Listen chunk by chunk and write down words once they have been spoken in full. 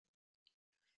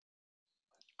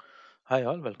Hi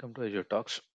all, welcome to Azure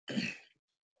Talks.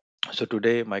 So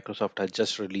today Microsoft has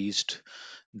just released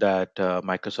that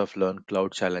Microsoft Learn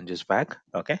Cloud Challenge is back.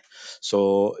 Okay,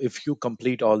 so if you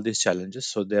complete all these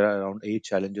challenges, so there are around 8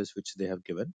 challenges which they have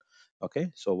given. Okay,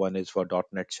 so one is for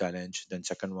 .NET challenge, then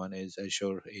second one is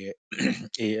Azure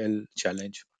AL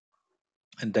challenge,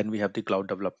 and then we have the cloud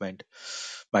development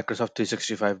Microsoft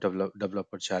 365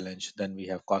 developer challenge, then we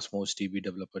have Cosmos DB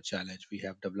developer challenge, we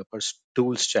have developers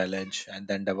tools challenge, and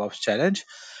then DevOps challenge,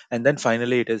 and then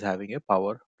finally it is having a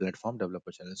power platform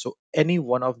developer challenge. So any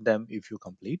one of them if you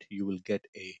complete, you will get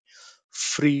a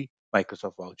free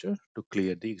Microsoft voucher to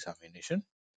clear the examination.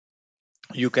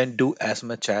 You can do as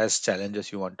much as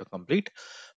challenges you want to complete,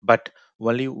 but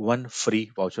only one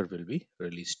free voucher will be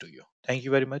released to you. Thank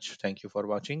you very much. Thank you for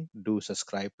watching. Do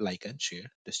subscribe, like, and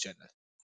share this channel.